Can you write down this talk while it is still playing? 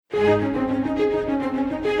The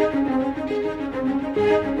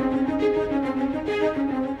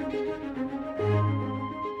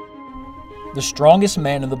strongest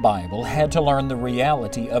man in the Bible had to learn the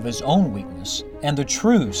reality of his own weakness and the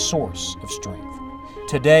true source of strength.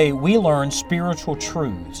 Today, we learn spiritual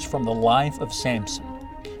truths from the life of Samson.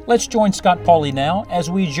 Let's join Scott Pauley now as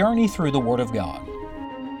we journey through the Word of God.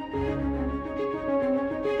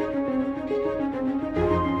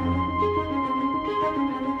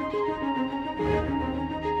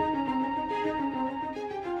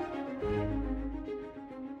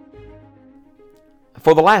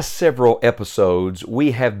 For the last several episodes,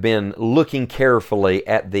 we have been looking carefully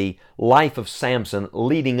at the life of Samson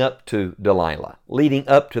leading up to Delilah, leading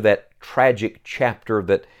up to that tragic chapter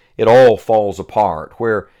that it all falls apart,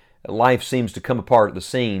 where life seems to come apart at the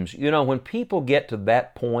seams. You know, when people get to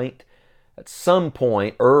that point, at some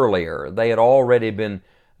point earlier, they had already been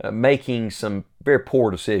making some very poor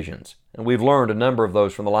decisions. And we've learned a number of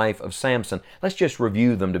those from the life of Samson. Let's just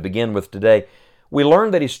review them to begin with today. We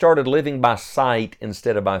learned that he started living by sight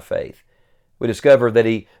instead of by faith. We discovered that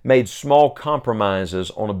he made small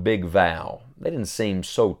compromises on a big vow. They didn't seem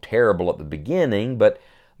so terrible at the beginning, but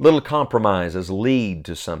little compromises lead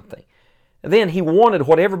to something. And then he wanted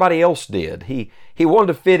what everybody else did. He wanted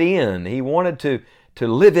to fit in. He wanted to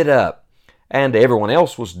live it up. And everyone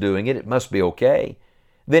else was doing it. It must be okay.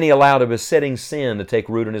 Then he allowed a besetting sin to take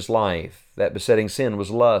root in his life. That besetting sin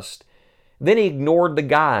was lust. Then he ignored the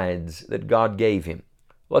guides that God gave him.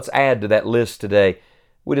 Let's add to that list today.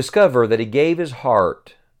 We discover that he gave his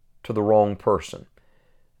heart to the wrong person.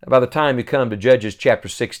 By the time you come to Judges chapter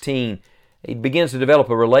 16, he begins to develop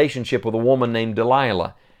a relationship with a woman named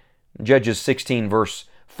Delilah. In Judges 16 verse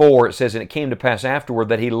 4, it says, "And it came to pass afterward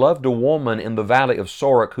that he loved a woman in the valley of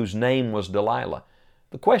Sorek whose name was Delilah."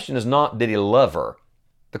 The question is not, did he love her?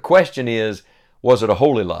 The question is, was it a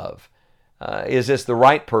holy love? Is this the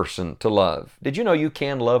right person to love? Did you know you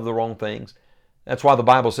can love the wrong things? That's why the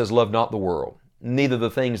Bible says, "Love not the world, neither the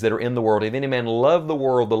things that are in the world. If any man love the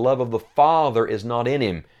world, the love of the Father is not in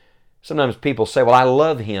him." Sometimes people say, "Well, I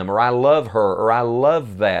love him," or "I love her," or "I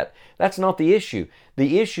love that." That's not the issue.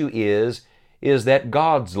 The issue is that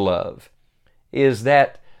God's love? Is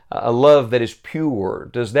that a love that is pure?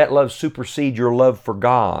 Does that love supersede your love for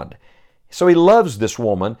God? So he loves this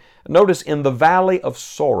woman. Notice in the valley of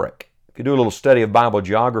Sorek. If you do a little study of Bible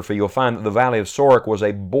geography, you'll find that the valley of Sorek was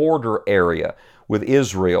a border area with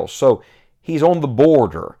Israel. So he's on the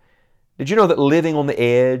border. Did you know that living on the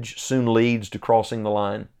edge soon leads to crossing the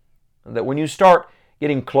line? That when you start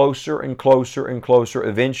getting closer and closer and closer,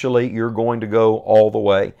 eventually you're going to go all the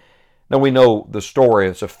way. Now we know the story.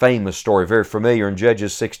 It's a famous story, very familiar in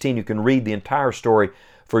Judges 16. You can read the entire story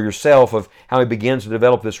for yourself of how he begins to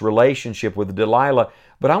develop this relationship with Delilah.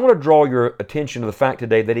 But I want to draw your attention to the fact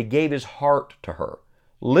today that he gave his heart to her.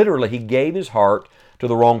 Literally, he gave his heart to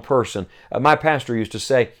the wrong person. My pastor used to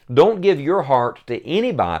say, don't give your heart to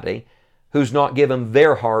anybody who's not given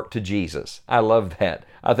their heart to Jesus. I love that.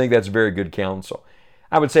 I think that's very good counsel.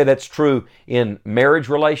 I would say that's true in marriage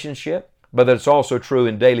relationship, but that's also true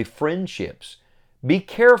in daily friendships. Be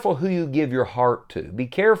careful who you give your heart to. Be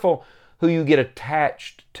careful who you get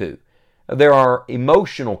attached to. There are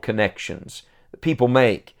emotional connections that people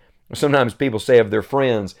make. Sometimes people say of their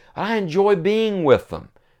friends, "I enjoy being with them."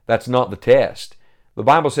 That's not the test. The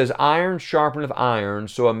Bible says, "Iron sharpeneth iron,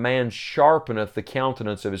 so a man sharpeneth the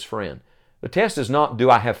countenance of his friend." The test is not,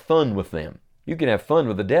 do I have fun with them? You can have fun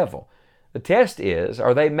with the devil. The test is,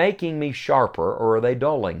 are they making me sharper or are they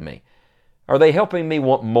dulling me? Are they helping me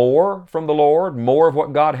want more from the Lord, more of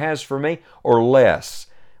what God has for me, or less?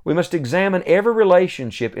 We must examine every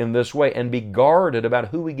relationship in this way and be guarded about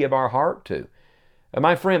who we give our heart to. And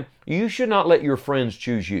my friend, you should not let your friends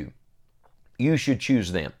choose you. You should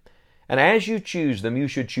choose them. And as you choose them, you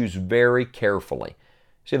should choose very carefully.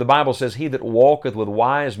 See, the Bible says, "He that walketh with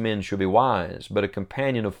wise men shall be wise, but a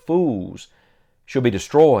companion of fools shall be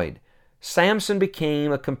destroyed." Samson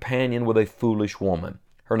became a companion with a foolish woman.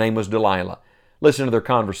 Her name was Delilah. Listen to their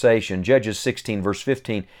conversation. Judges 16, verse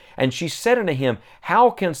 15. "And she said unto him, How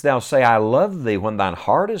canst thou say, I love thee, when thine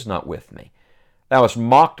heart is not with me? Thou hast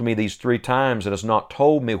mocked me these 3 times, and hast not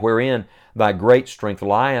told me wherein thy great strength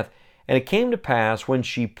lieth. And it came to pass, when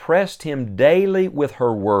she pressed him daily with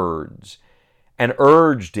her words, and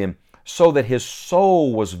urged him, so that his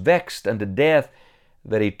soul was vexed unto death,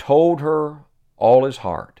 that he told her all his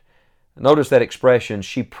heart." Notice that expression,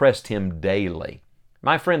 she pressed him daily.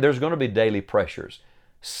 My friend, there's going to be daily pressures.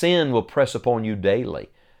 Sin will press upon you daily.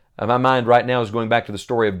 My mind right now is going back to the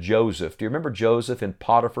story of Joseph. Do you remember Joseph in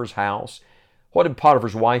Potiphar's house? What did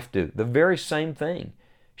Potiphar's wife do? The very same thing.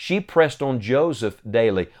 She pressed on Joseph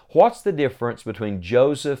daily. What's the difference between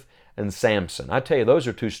Joseph and Samson? I tell you, those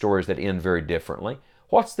are two stories that end very differently.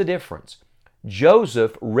 What's the difference?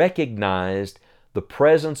 Joseph recognized the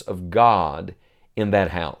presence of God in that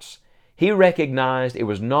house. He recognized it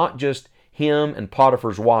was not just him and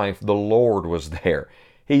Potiphar's wife, the Lord was there.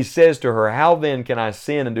 He says to her, how then can I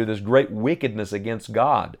sin and do this great wickedness against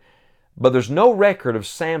God? But there's no record of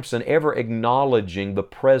Samson ever acknowledging the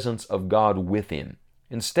presence of God with him.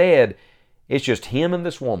 Instead, it's just him and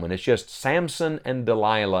this woman. It's just Samson and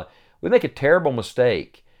Delilah. We make a terrible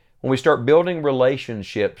mistake when we start building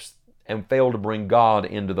relationships and fail to bring God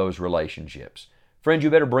into those relationships. Friends, you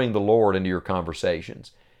better bring the Lord into your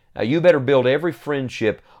conversations. You better build every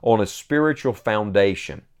friendship on a spiritual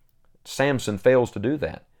foundation. Samson fails to do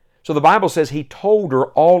that. So the Bible says he told her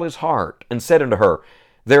all his heart and said unto her,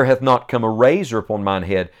 there hath not come a razor upon mine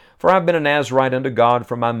head, for I have been a Nazarite unto God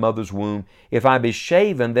from my mother's womb. If I be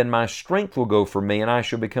shaven, then my strength will go from me, and I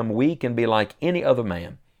shall become weak and be like any other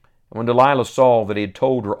man. And when Delilah saw that he had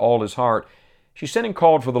told her all his heart, she sent and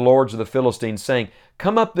called for the lords of the Philistines, saying,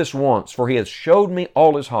 come up this once, for he hath showed me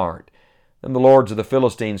all his heart. Then the lords of the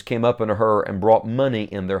Philistines came up unto her and brought money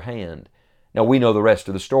in their hand. Now we know the rest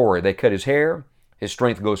of the story. They cut his hair, his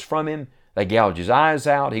strength goes from him, they gouge his eyes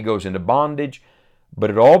out, he goes into bondage. But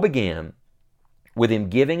it all began with him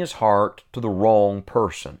giving his heart to the wrong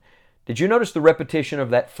person. Did you notice the repetition of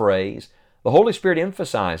that phrase? The Holy Spirit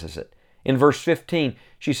emphasizes it. In verse 15,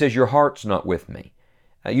 she says, your heart's not with me.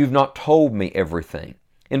 You've not told me everything.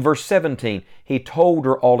 In verse 17, he told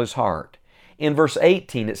her all his heart. In verse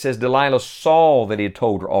 18, it says, Delilah saw that he had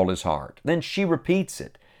told her all his heart. Then she repeats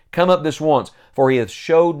it. Come up this once, for he hath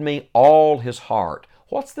showed me all his heart.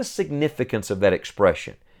 What's the significance of that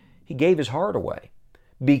expression? He gave his heart away.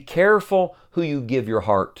 Be careful who you give your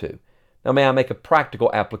heart to. Now, may I make a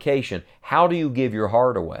practical application? How do you give your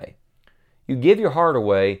heart away? You give your heart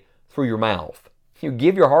away through your mouth. You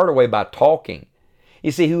give your heart away by talking.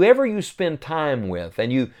 You see, whoever you spend time with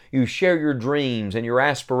and you share your dreams and your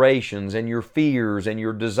aspirations and your fears and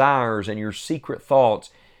your desires and your secret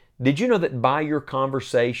thoughts, did you know that by your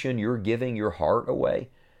conversation you're giving your heart away?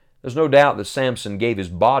 There's no doubt that Samson gave his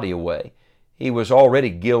body away. He was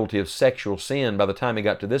already guilty of sexual sin by the time he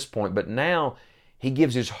got to this point, but now he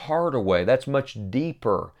gives his heart away. That's much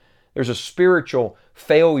deeper. There's a spiritual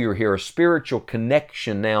failure here, a spiritual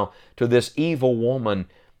connection now to this evil woman.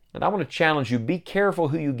 And I want to challenge you, be careful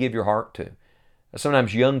who you give your heart to.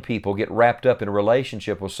 Sometimes young people get wrapped up in a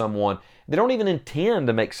relationship with someone. They don't even intend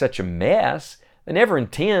to make such a mess. They never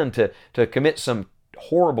intend to commit some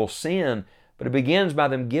horrible sin, but it begins by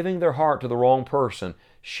them giving their heart to the wrong person,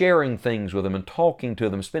 sharing things with them and talking to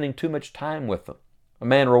them, spending too much time with them. A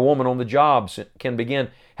man or a woman on the job can begin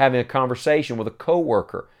having a conversation with a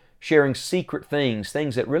coworker, sharing secret things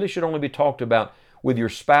that really should only be talked about with your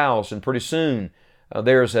spouse, and pretty soon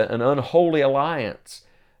there's an unholy alliance.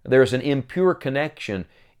 There's an impure connection.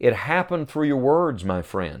 It happened through your words, my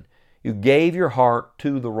friend. You gave your heart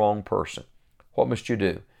to the wrong person. What must you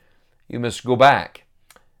do? You must go back.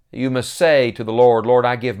 You must say to the Lord, Lord,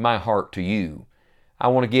 I give my heart to you. I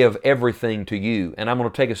want to give everything to you, and I'm going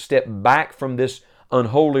to take a step back from this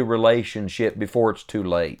unholy relationship before it's too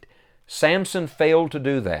late. Samson failed to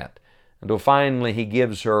do that until finally he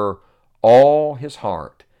gives her all his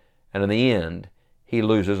heart, and in the end, he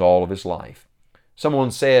loses all of his life. Someone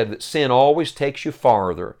said that sin always takes you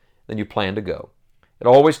farther than you plan to go. It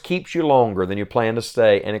always keeps you longer than you plan to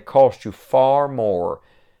stay, and it costs you far more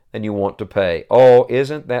than you want to pay. Oh,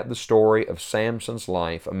 isn't that the story of Samson's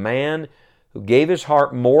life? A man who gave his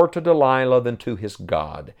heart more to Delilah than to his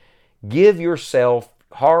God. Give yourself,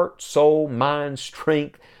 heart, soul, mind,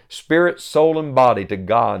 strength, spirit, soul, and body to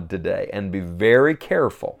God today, and be very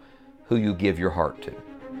careful who you give your heart to.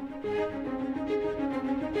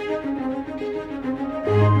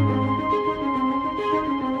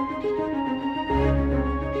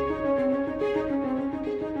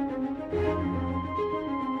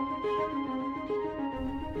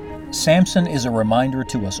 Samson is a reminder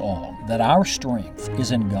to us all that our strength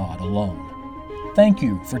is in God alone. Thank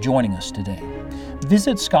you for joining us today.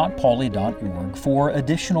 Visit scottpauley.org for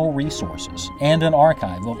additional resources and an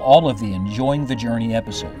archive of all of the Enjoying the Journey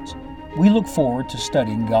episodes. We look forward to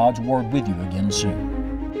studying God's Word with you again soon.